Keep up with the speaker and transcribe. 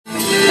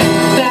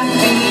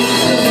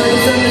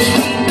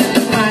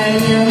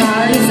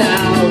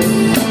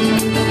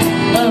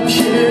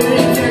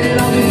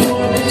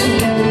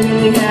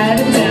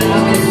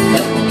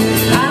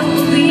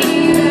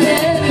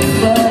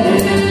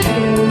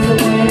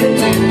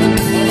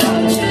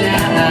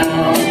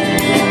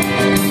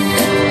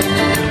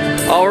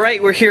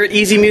we're here at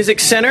Easy Music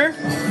Center,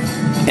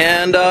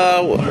 and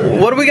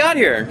what do we got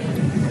here?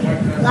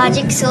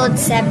 Logic Sold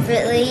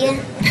Separately.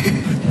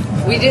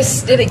 We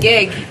just did a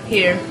gig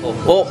here.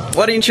 Well,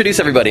 why don't you introduce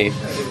everybody?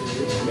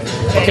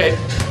 Okay,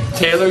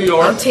 Taylor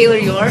York. I'm Taylor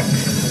York.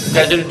 You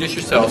guys introduce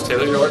yourselves.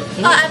 Taylor York.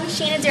 Oh, I'm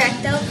Shayna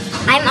Directo.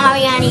 I'm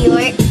Ariana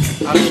York.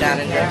 I'm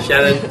Shannon.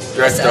 Shannon,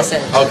 director.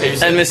 Okay.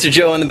 And Mr.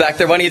 Joe in the back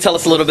there. Why don't you tell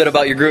us a little bit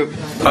about your group?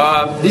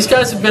 These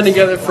guys have been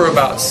together for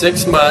about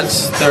 6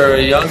 months. They're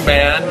a young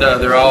band.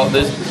 They're all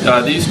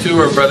these two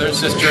are brother and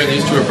sister, and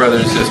these two are brother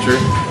and sister.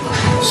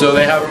 So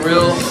they have a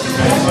real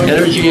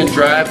energy and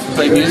drive to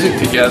play music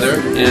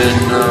together.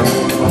 And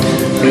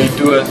we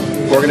do an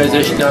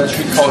organization down the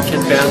street called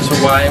Kid Bands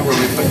Hawaii, where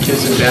we put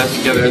kids in bands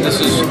together. And this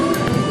is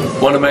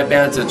one of my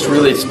bands that's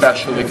really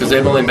special because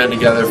they've only been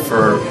together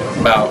for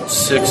about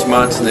 6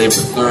 months, and they've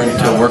learned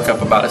to work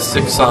up about a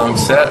 6-song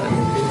set.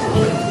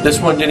 And this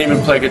one didn't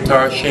even play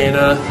guitar,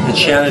 Shayna, and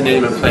Shannon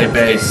didn't even play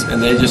bass,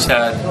 and they just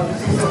had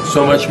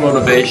so much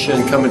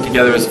motivation coming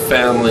together as a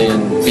family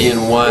and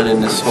being one in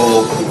this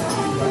whole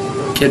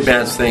kid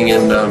bands thing,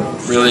 and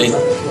really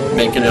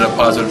making it a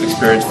positive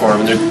experience for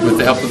them. And with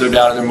the help of their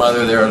dad and their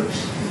mother, they're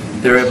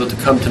able to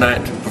come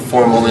tonight to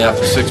perform only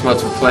after 6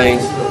 months of playing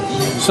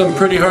some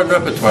pretty hard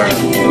repertoire.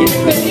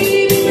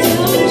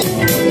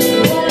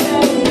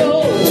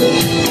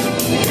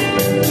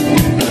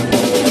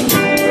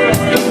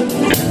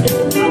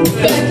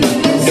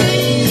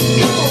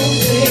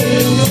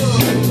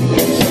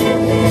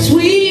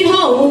 Sweet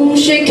home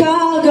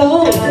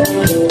Chicago.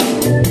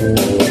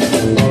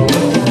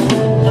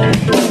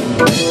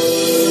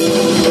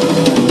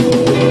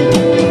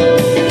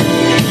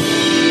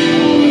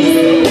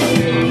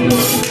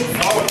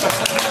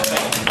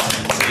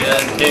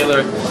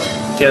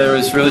 Taylor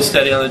is really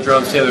steady on the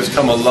drums. Taylor's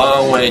come a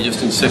long way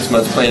just in 6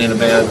 months playing in a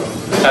band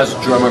as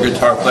a drummer,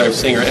 guitar player,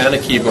 singer, and a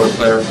keyboard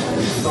player.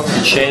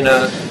 And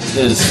Shayna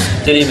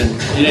didn't even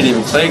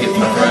play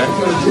guitar, right?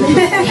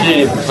 She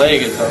didn't even play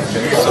guitar.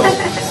 So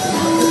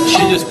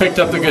she just picked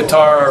up the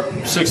guitar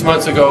 6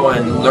 months ago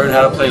and learned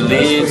how to play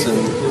leads,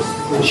 and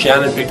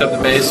Shannon picked up the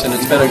bass, and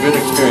it's been a good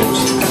experience.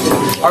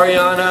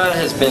 Ariana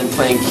has been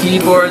playing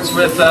keyboards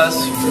with us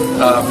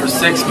for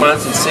 6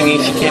 months and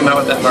singing. She came out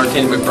with that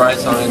Martini McBride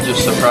song and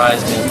just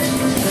surprised me.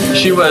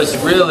 She was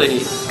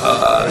really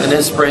an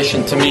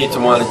inspiration to me to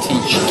want to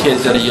teach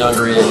kids at a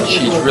younger age.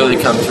 She's really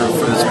come through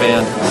for this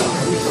band.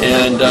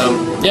 And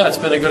yeah, it's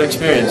been a good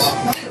experience.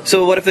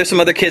 So what if there's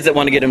some other kids that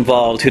want to get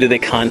involved? Who do they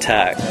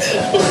contact?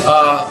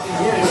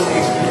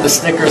 The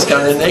Snickers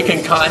gun, and they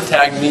can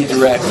contact me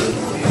directly.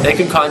 They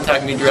can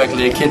contact me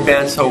directly at Kid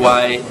Bands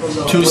Hawaii,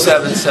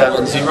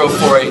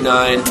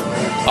 277-0489.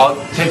 I'll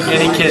pick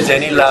any kids,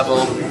 any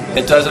level.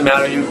 It doesn't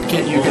matter. You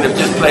could have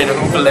just played a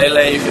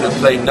ukulele. You could have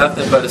played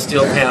nothing but a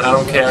steel pan. I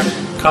don't care.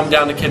 Come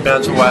down to Kid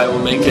Bands Hawaii.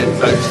 We'll make it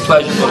a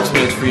pleasurable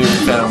experience for you and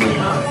your family.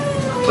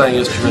 Playing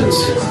instruments,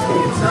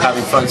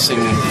 having fun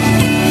singing.